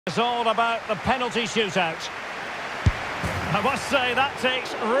It's all about the penalty shootout. I must say, that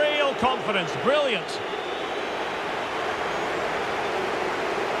takes real confidence. Brilliant.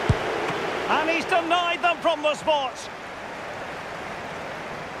 And he's denied them from the spot.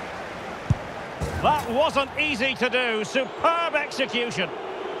 That wasn't easy to do. Superb execution.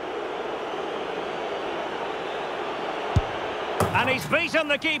 And he's beaten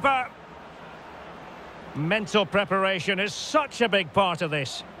the keeper. Mental preparation is such a big part of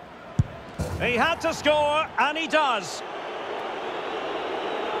this. He had to score, and he does.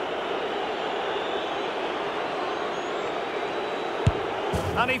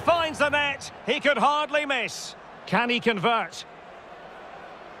 And he finds the net. He could hardly miss. Can he convert?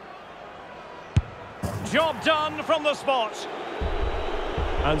 Job done from the spot.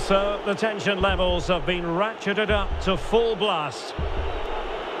 And so the tension levels have been ratcheted up to full blast.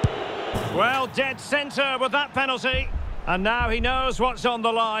 Well, dead centre with that penalty. And now he knows what's on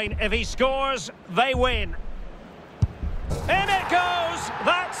the line. If he scores, they win. In it goes!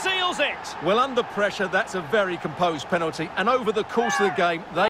 That seals it! Well, under pressure, that's a very composed penalty. And over the course of the game, they...